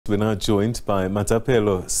We're now joined by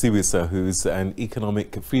Mathapelo Siwisa, who's an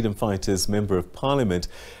Economic Freedom Fighters Member of Parliament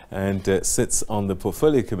and sits on the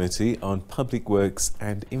Portfolio Committee on Public Works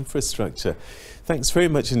and Infrastructure. Thanks very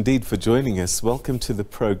much indeed for joining us. Welcome to the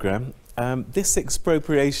programme. This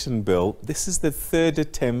expropriation bill, this is the third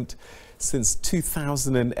attempt since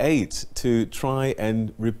 2008 to try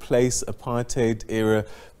and replace apartheid-era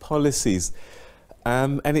policies.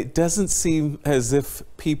 And it doesn't seem as if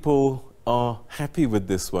people are happy with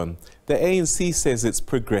this one. The ANC says it's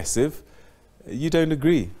progressive. You don't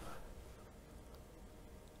agree?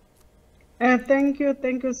 Thank you,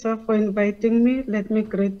 sir, for inviting me. Let me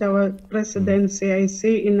greet our President, CIC,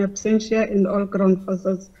 in absentia in all ground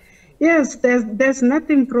forces. Yes, there's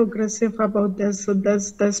nothing progressive about this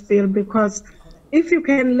bill, because if you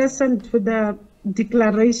can listen to the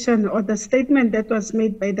declaration or the statement that was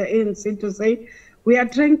made by the ANC to say, we are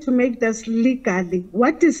trying to make this legally.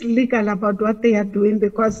 What is legal about what they are doing?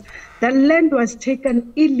 Because the land was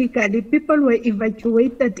taken illegally. People were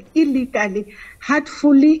evacuated illegally,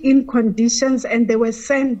 hurtfully in conditions, and they were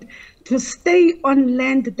sent to stay on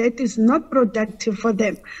land that is not productive for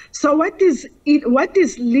them. So what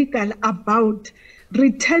is legal about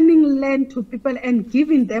returning land to people and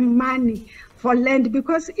giving them money for land?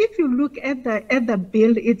 Because if you look at the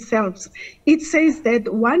bill itself, it says that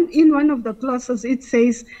in one of the clauses, it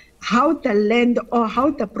says how the land or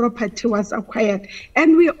how the property was acquired.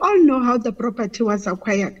 And we all know how the property was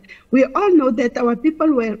acquired. We all know that our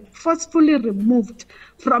people were forcefully removed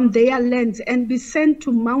from their lands and be sent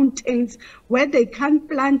to mountains where they can't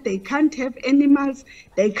plant, they can't have animals,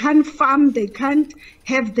 they can't farm, they can't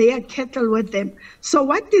have their cattle with them. So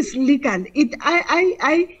what is legal?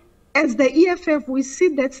 As the EFF, we see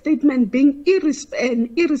that statement being an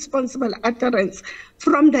irresponsible utterance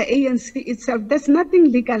from the ANC itself. There's nothing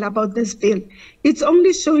legal about this bill. It's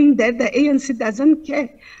only showing that the ANC doesn't care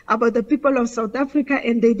about the people of South Africa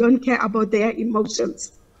and they don't care about their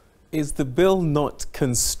emotions. Is the bill not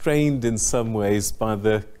constrained in some ways by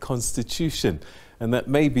the Constitution? And that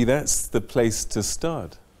maybe that's the place to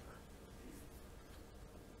start.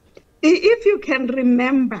 If you can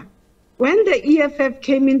remember, when the EFF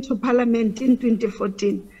came into Parliament in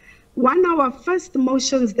 2014, one of our first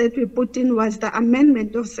motions that we put in was the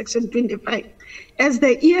amendment of Section 25. As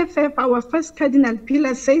the EFF, our first cardinal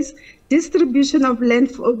pillar says, distribution of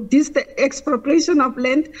land, expropriation of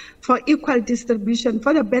land for equal distribution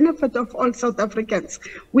for the benefit of all South Africans.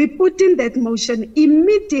 We put in that motion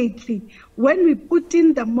immediately when we put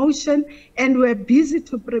in the motion and we're busy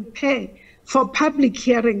to prepare for public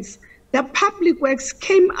hearings. The Public Works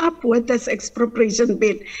came up with this expropriation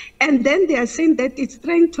bill, and then they are saying that it's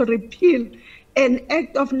trying to repeal an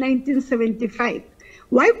act of 1975.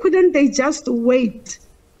 Why couldn't they just wait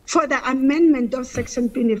for the amendment of Section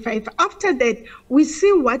 25? After that, we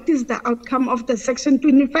see what is the outcome of the Section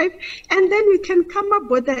 25, and then we can come up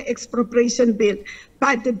with the expropriation bill.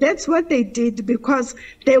 But that's what they did, because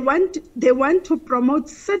they want to promote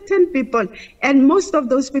certain people, and most of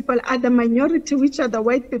those people are the minority, which are the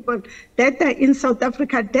white people that are in South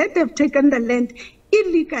Africa that have taken the land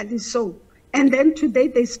illegally so. And then today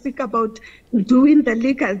they speak about doing the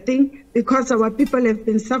legal thing because our people have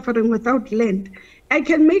been suffering without land. I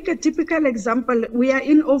can make a typical example. We are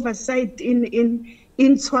in oversight in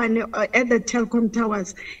Tshwane at the Telkom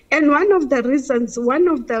Towers. And one of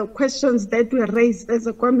the questions that we raised as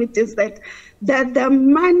a committee is that the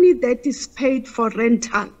money that is paid for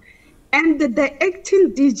rental, and the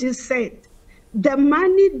acting DG said, the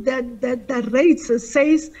money that the rates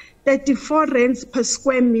says 34 rands per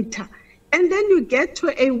square meter. And then you get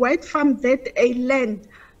to a white farm, that a land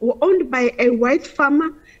owned by a white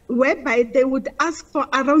farmer, whereby they would ask for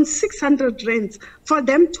around 600 rands for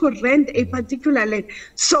them to rent a particular land.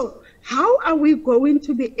 So how are we going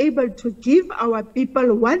to be able to give our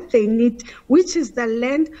people what they need, which is the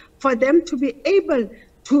land, for them to be able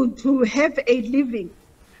to have a living?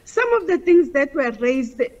 Some of the things that were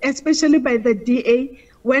raised, especially by the DA,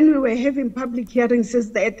 when we were having public hearings,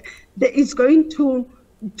 is that it's going to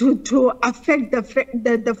affect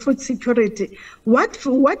the food security. What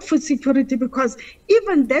food security? Because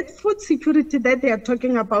even that food security that they are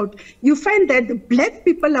talking about, you find that black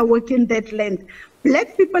people are working that land.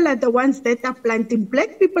 Black people are the ones that are planting.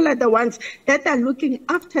 Black people are the ones that are looking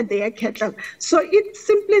after their cattle. So it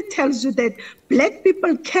simply tells you that black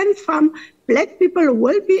people can farm. Black people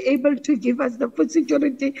will be able to give us the food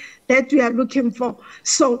security that we are looking for.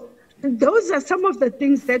 So those are some of the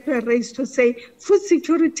things that were raised to say food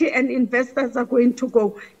security and investors are going to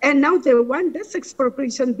go. And now they want this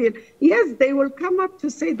expropriation bill. Yes, they will come up to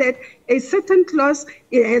say that a certain clause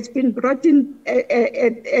has been brought in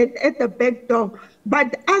at the back door.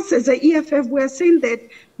 But us as a EFF, we are saying that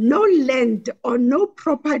no land or no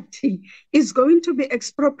property is going to be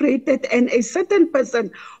expropriated, and a certain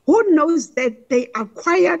person who knows that they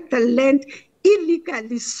acquired the land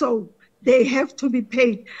illegally, so they have to be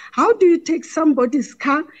paid. How do you take somebody's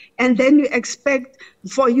car and then you expect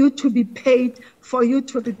for you to be paid, for you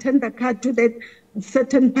to return the car to that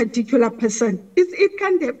certain particular person? It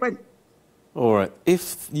can't happen. All right.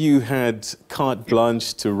 If you had carte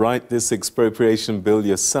blanche to write this expropriation bill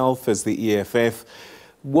yourself as the EFF,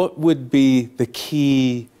 what would be the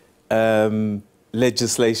key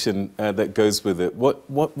legislation that goes with it?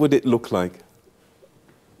 What would it look like?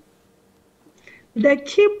 The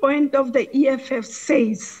key point of the EFF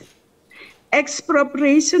says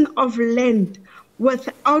expropriation of land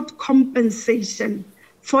without compensation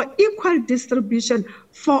for equal distribution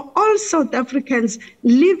for all South Africans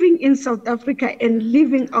living in South Africa and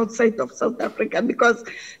living outside of South Africa, because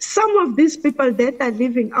some of these people that are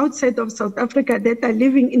living outside of South Africa, that are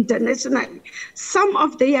living internationally, some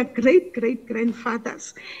of their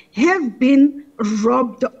great-great-grandfathers have been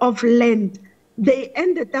robbed of land. They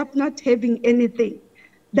ended up not having anything.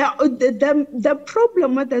 The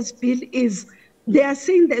problem with this bill is they are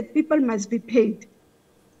saying that people must be paid.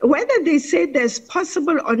 Whether they say there's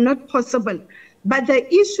possible or not possible, but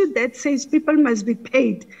the issue that says people must be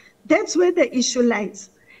paid, that's where the issue lies.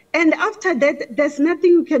 And after that, there's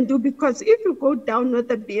nothing you can do, because if you go down with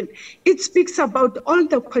the bill, it speaks about all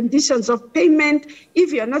the conditions of payment.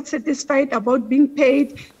 If you're not satisfied about being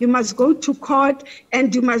paid, you must go to court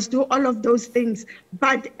and you must do all of those things.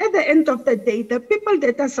 But at the end of the day, the people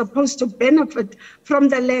that are supposed to benefit from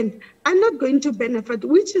the land are not going to benefit,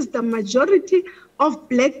 which is the majority of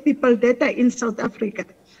Black people that are in South Africa.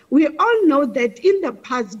 We all know that in the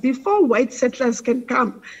past, before white settlers can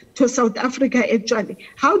come to South Africa, actually,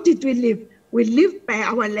 how did we live? We lived by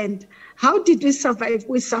our land. How did we survive?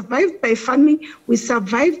 We survived by farming. We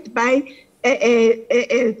survived by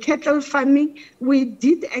cattle farming. We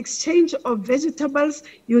did exchange of vegetables.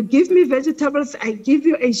 You give me vegetables, I give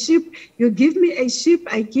you a sheep. You give me a sheep,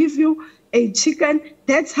 I give you a chicken.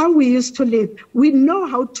 That's how we used to live. We know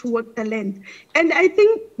how to work the land. And I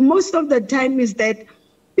think most of the time is that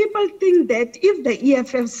people think that if the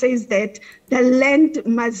EFF says that the land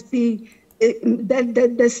must be,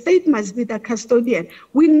 the state must be the custodian,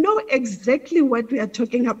 we know exactly what we are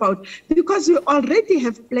talking about, because we already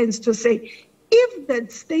have plans to say, if the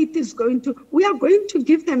state is going to, we are going to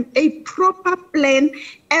give them a proper plan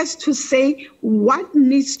as to say what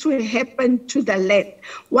needs to happen to the land.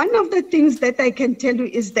 One of the things that I can tell you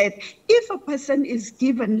is that if a person is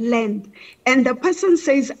given land and the person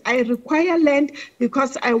says, I require land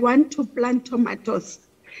because I want to plant tomatoes,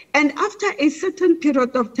 and after a certain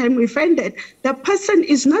period of time, we find that the person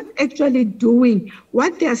is not actually doing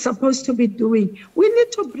what they are supposed to be doing, we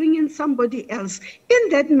need to bring in somebody else. In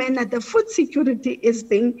that manner, the food security is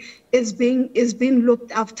being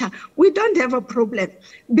looked after. We don't have a problem,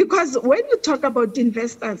 because when you talk about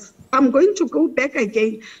investors, I'm going to go back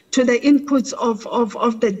again to the inputs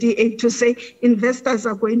of the DA to say investors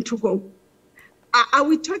are going to go. Are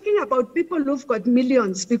we talking about people who've got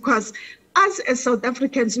millions? Because us as South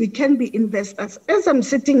Africans, we can be investors. As I'm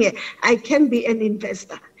sitting here, I can be an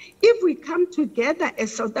investor. If we come together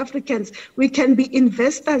as South Africans, we can be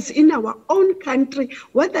investors in our own country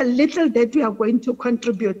with the little that we are going to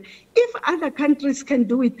contribute. If other countries can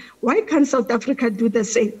do it, why can't South Africa do the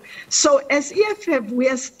same? So as EFF, we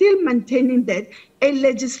are still maintaining that a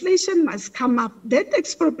legislation must come up. That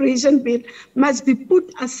expropriation bill must be put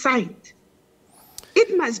aside.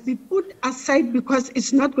 It must be put aside because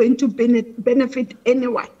it's not going to benefit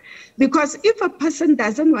anyone. Because if a person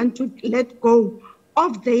doesn't want to let go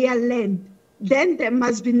of their land, then there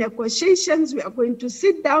must be negotiations. We are going to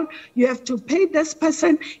sit down. You have to pay this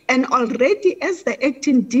person. And already, as the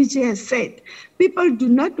acting DG has said, people do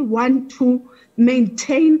not want to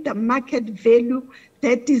maintain the market value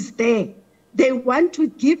that is there. They want to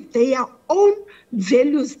give their own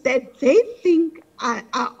values that they think are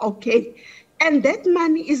okay. And that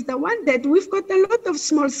money is the one that we've got a lot of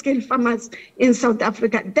small-scale farmers in South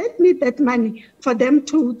Africa that need that money for them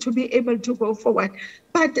to be able to go forward.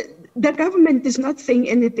 But the government is not saying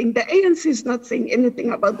anything. The ANC is not saying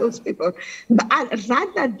anything about those people. But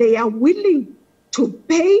rather, they are willing to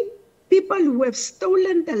pay people who have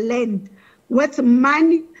stolen the land with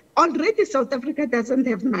money. Already, South Africa doesn't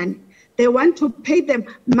have money. They want to pay them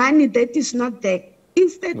money that is not there,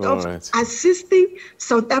 instead of assisting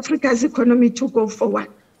South Africa's economy to go forward.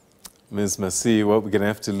 Ms. Masi, well, we're going to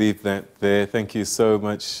have to leave that there. Thank you so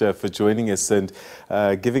much for joining us and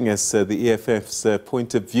giving us the EFF's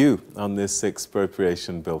point of view on this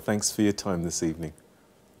expropriation bill. Thanks for your time this evening.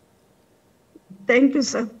 Thank you,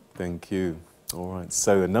 sir. Thank you. All right,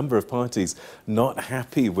 so a number of parties not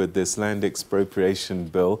happy with this land expropriation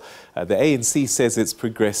bill. The ANC says it's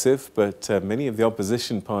progressive, but many of the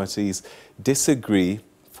opposition parties disagree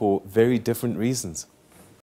for very different reasons.